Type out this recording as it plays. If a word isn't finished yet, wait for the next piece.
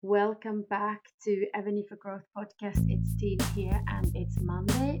Welcome back to Avenue for Growth podcast. It's Tina here and it's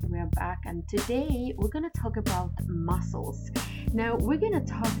Monday. We're back and today we're going to talk about muscles. Now, we're going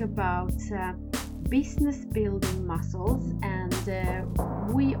to talk about business building muscles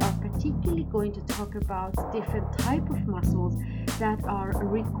and we are particularly going to talk about different type of muscles that are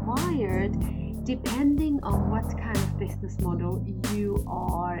required depending on what kind of business model you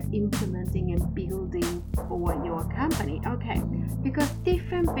are implementing and building for your company. Okay, because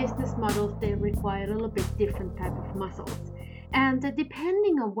different business models, they require a little bit different type of muscles, and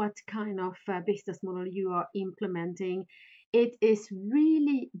depending on what kind of business model you are implementing, it is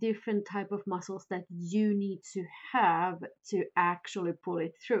really different type of muscles that you need to have to actually pull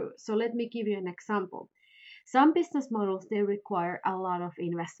it through. So let me give you an example. Some business models, they require a lot of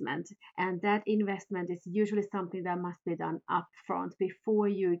investment, and that investment is usually something that must be done upfront before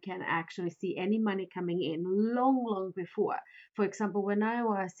you can actually see any money coming in, long before. For example, when I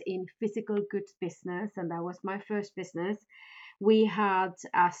was in physical goods business, and that was my first business, we had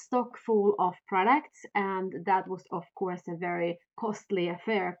a stock full of products, and that was of course a very costly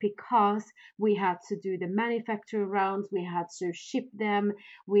affair because we had to do the manufacturing rounds, we had to ship them,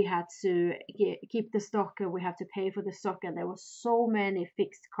 we had to keep the stock, we had to pay for the stock, and there was so many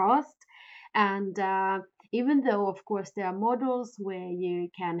fixed costs. And even though of course there are models where you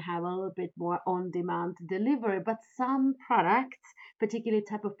can have a little bit more on demand delivery, but some products, particularly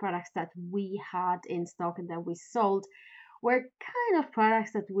type of products that we had in stock and that we sold, were kind of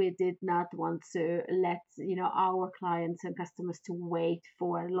products that we did not want to let our clients and customers to wait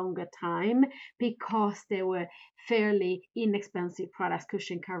for a longer time because they were fairly inexpensive products,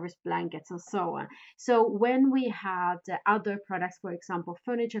 cushion covers, blankets, and so on. So when we had other products, for example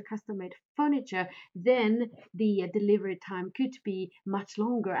furniture, custom made furniture, then the delivery time could be much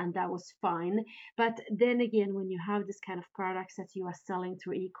longer, and that was fine. But then again, when you have this kind of products that you are selling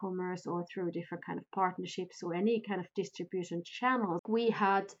through e-commerce or through different kind of partnerships or any kind of distribution channels, we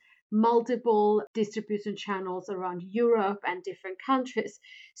had multiple distribution channels around Europe and different countries.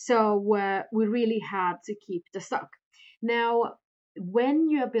 So we really had to keep the stock. Now, when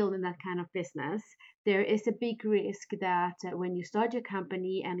you are building that kind of business, there is a big risk that when you start your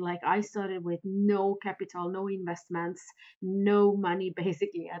company, and like I started with no capital, no investments, no money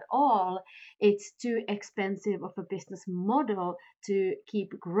basically at all, it's too expensive of a business model to keep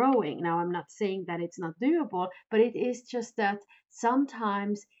growing. Now, I'm not saying that it's not doable, but it is just that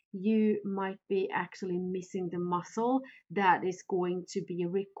sometimes you might be actually missing the muscle that is going to be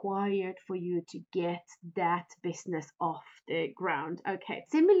required for you to get that business off the ground. Okay,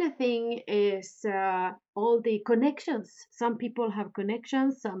 similar thing is all the connections. Some people have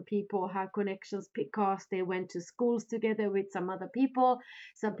connections, some people have connections because they went to schools together with some other people.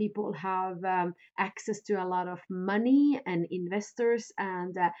 Some people have access to a lot of money and investors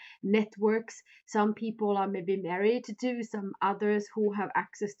and networks. Some people are maybe married to some others who have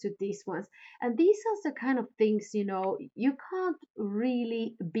access to these ones. And these are the kind of things, you can't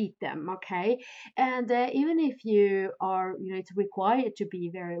really beat them, okay? And even if you are, it's required to be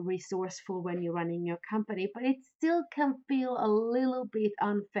very resourceful when you're running your company, but it still can feel a little bit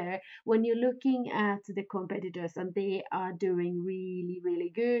unfair when you're looking at the competitors and they are doing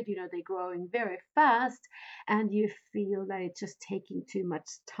really good. They're growing very fast, and you feel that it's just taking too much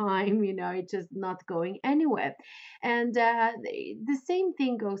time. It's just not going anywhere. And the same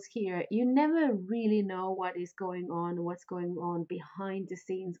thing goes here. You never really know what's going on behind the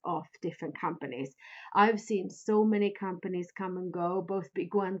scenes of different companies. I've seen so many companies come and go, both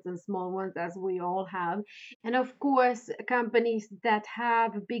big ones and small ones, as we all have. And of course, companies that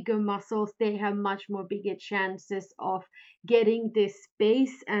have bigger muscles, they have much more bigger chances of getting this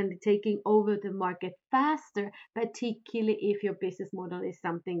space and taking over the market faster, particularly if your business model is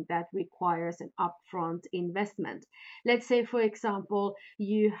something that requires an upfront investment. Let's say, for example,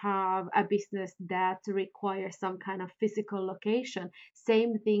 you have a business that requires some kind of physical location.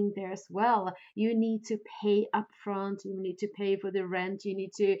 Same thing there as well. You need to pay upfront, you need to pay for the rent, you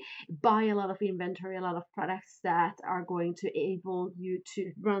need to buy a lot of inventory, a lot of products that are going to enable you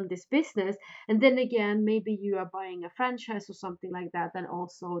to run this business. And then again, maybe you are buying a franchise or something like that, and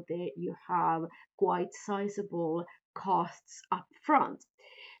also there you have quite sizable costs up front.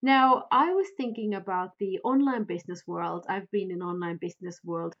 Now, I was thinking about the online business world. I've been in online business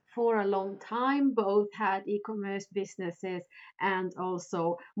world for a long time, both had e-commerce businesses and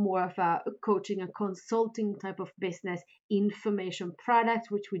also more of a coaching and consulting type of business, information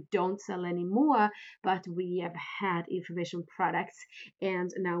products, which we don't sell anymore, but we have had information products. And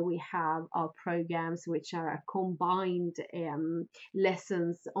now we have our programs, which are a combined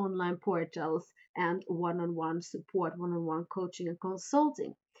lessons, online portals, and one-on-one support, one-on-one coaching and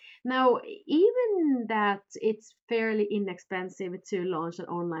consulting. Now, even that it's fairly inexpensive to launch an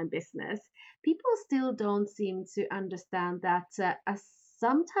online business, people still don't seem to understand that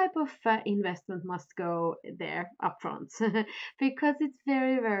some type of investment must go there upfront because it's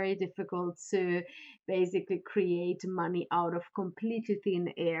very, very difficult to basically create money out of completely thin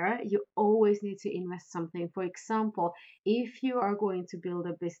air. You always need to invest something. For example, if you are going to build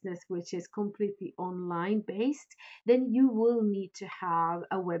a business which is completely online based, then you will need to have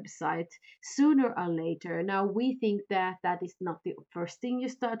a website sooner or later. Now, we think that that is not the first thing you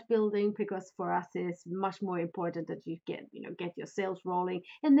start building, because for us it's much more important that you get your sales rolling,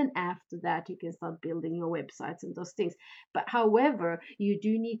 and then after that you can start building your websites and those things. But however, you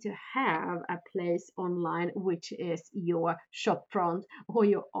do need to have a place online, which is your shop front or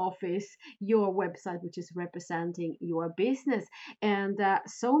your office, your website, which is representing your business. And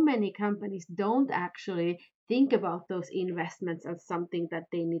so many companies don't actually think about those investments as something that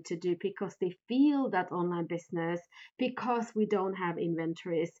they need to do, because they feel that online business, because we don't have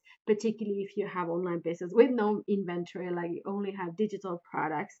inventories, particularly if you have online business with no inventory, like you only have digital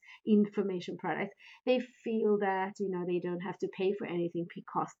products, information products, they feel that they don't have to pay for anything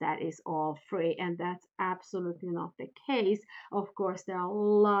because that is all free, and that's absolutely not the case. Of course, there are a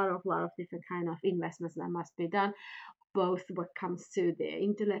lot of different kind of investments that must be done, both what comes to the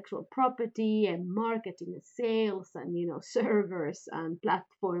intellectual property and marketing and sales and servers and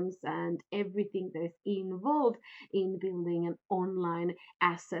platforms and everything that is involved in building an online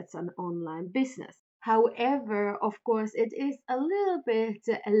assets and online business. However, of course, it is a little bit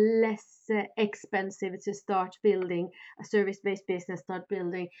less expensive to start building a service-based business, start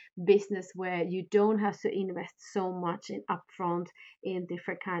building business where you don't have to invest so much in upfront in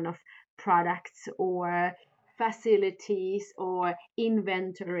different kind of products or facilities or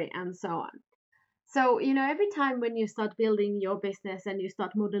inventory and so on. So, every time when you start building your business and you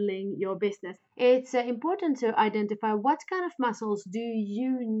start modeling your business, it's important to identify what kind of muscles do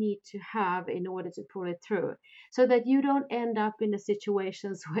you need to have in order to pull it through, so that you don't end up in the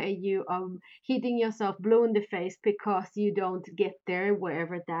situations where you are hitting yourself blue in the face because you don't get there,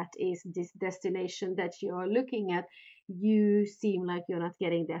 wherever that is, this destination that you're looking at. You seem like you're not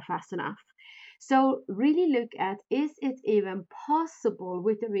getting there fast enough. So really look at, is it even possible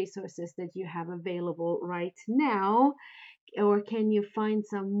with the resources that you have available right now, or can you find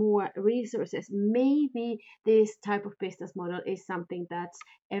some more resources? Maybe this type of business model is something that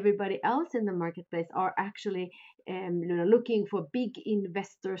everybody else in the marketplace are actually looking for big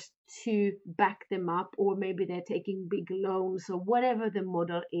investors to back them up, or maybe they're taking big loans, or whatever the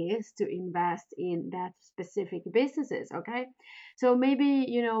model is to invest in that specific businesses. Okay, so maybe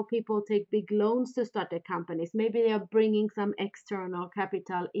people take big loans to start their companies. Maybe they are bringing some external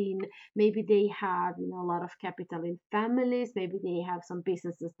capital in. Maybe they have a lot of capital in families. Maybe they have some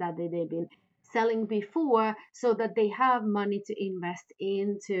businesses that they've been selling before, so that they have money to invest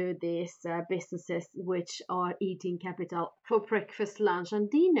into these businesses which are eating capital for breakfast, lunch and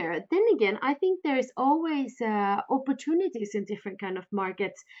dinner. Then again, I think there is always opportunities in different kind of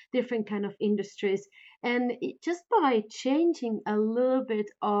markets, different kind of industries, and just by changing a little bit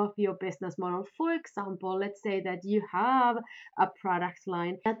of your business model. For example, let's say that you have a product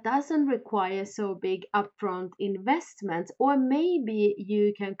line that doesn't require so big upfront investments, or maybe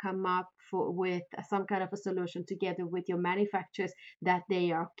you can come up with some kind of a solution together with your manufacturers, that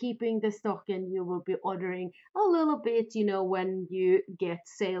they are keeping the stock and you will be ordering a little bit when you get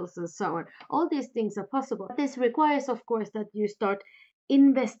sales and so on. All these things are possible. This requires, of course, that you start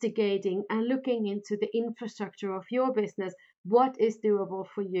investigating and looking into the infrastructure of your business. What is doable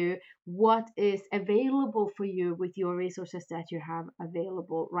for you? What is available for you with your resources that you have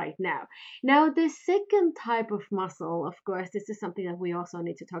available right now? Now, the second type of muscle, of course, this is something that we also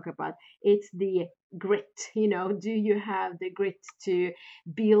need to talk about. It's the grit. Do you have the grit to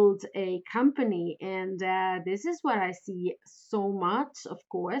build a company? And this is what I see so much, of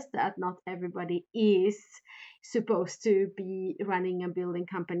course, that not everybody is supposed to be running and building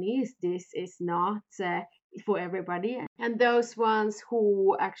companies. This is not for everybody. And those ones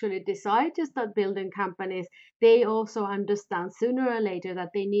who actually decide to start building companies, they also understand sooner or later that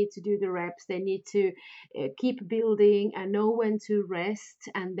they need to do the reps. They need to keep building and know when to rest,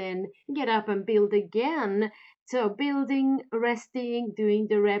 and then get up and build again. So building, resting, doing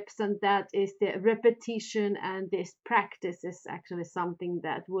the reps, and that is the repetition, and this practice is actually something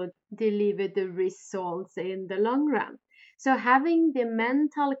that would deliver the results in the long run. So having the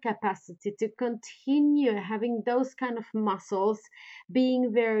mental capacity to continue having those kind of muscles,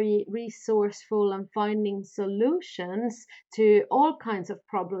 being very resourceful and finding solutions to all kinds of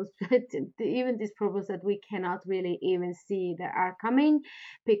problems, even these problems that we cannot really even see that are coming,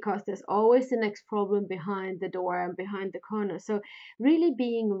 because there's always the next problem behind the door and behind the corner. So really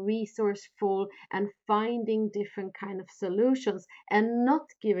being resourceful and finding different kind of solutions and not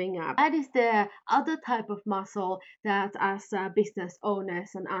giving up. That is the other type of muscle that as business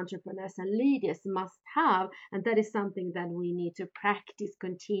owners and entrepreneurs and leaders must have, and that is something that we need to practice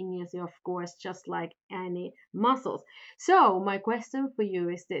continuously, of course, just like any muscles. So my question for you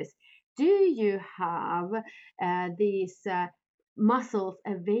is this: do you have these muscles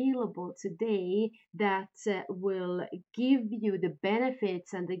available today that will give you the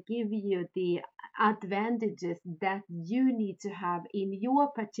benefits and they give you the advantages that you need to have in your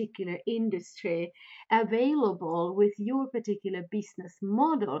particular industry available with your particular business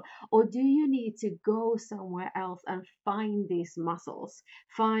model? Or do you need to go somewhere else and find these muscles,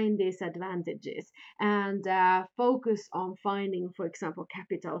 find these advantages, and focus on finding, for example,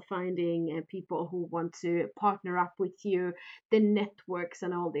 capital, finding people who want to partner up with you, the networks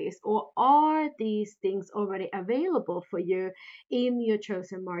and all this? Or are these things already available for you in your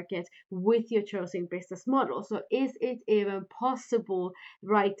chosen market with your chosen business model? So is it even possible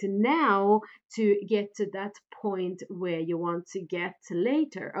right now to get to that point where you want to get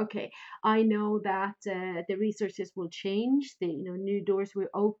later? Okay, I know that the resources will change, the new doors will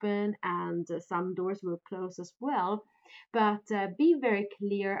open and some doors will close as well. But be very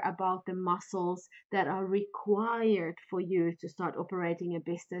clear about the muscles that are required for you to start operating a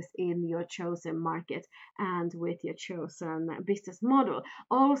business in your chosen market and with your chosen business model.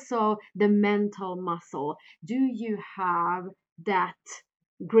 Also, the mental muscle. Do you have that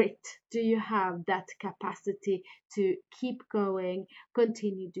grit? Do you have that capacity to keep going,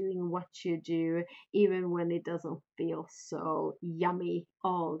 continue doing what you do, even when it doesn't feel so yummy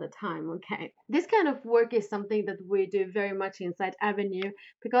all the time? Okay, this kind of work is something that we do very much inside Avenue,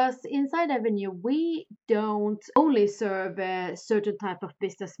 because inside Avenue we don't only serve a certain type of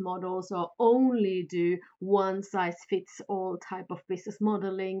business models or only do one size fits all type of business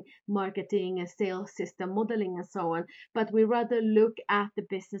modeling, marketing, and sales system modeling, and so on, but we rather look at the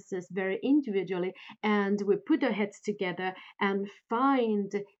businesses very individually, and we put our heads together and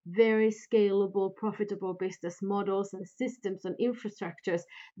find very scalable, profitable business models and systems and infrastructures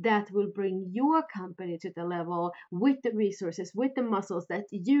that will bring your company to the level with the resources, with the muscles that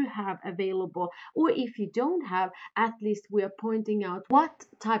you have available. Or if you don't have, at least we are pointing out what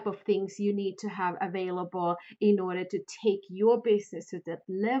type of things you need to have available in order to take your business to that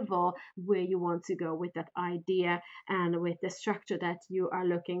level where you want to go with that idea and with the structure that you are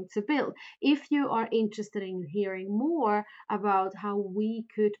looking to build. If you are interested in hearing more about how we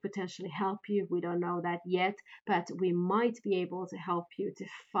could potentially help you, we don't know that yet, but we might be able to help you to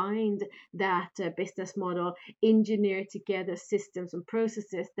find that business model, engineer together systems and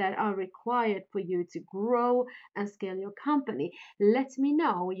processes that are required for you to grow and scale your company. Let me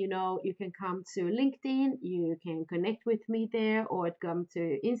know. You can come to LinkedIn, you can connect with me there, or come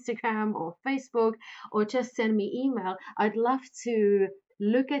to Instagram or Facebook, or just send me email. I'd love to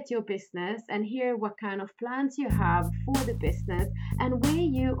look at your business and hear what kind of plans you have for the business and where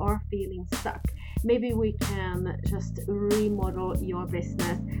you are feeling stuck. Maybe we can just remodel your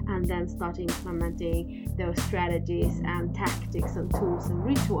business and then start implementing those strategies and tactics and tools and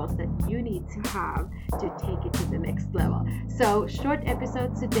rituals that you need to have to take it to the next level. So, short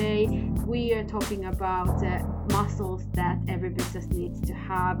episode today. We are talking about muscles that every business needs to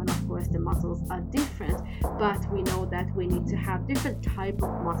have, and of course the muscles are different, but we know that we need to have different type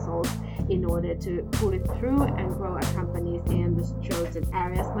of muscles in order to pull it through and grow our companies in the chosen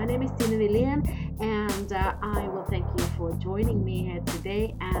areas. My name is Tina Wilén, and I will thank you for joining me here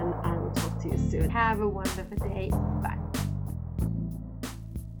today, and I will talk to you soon. Have a wonderful day. Bye.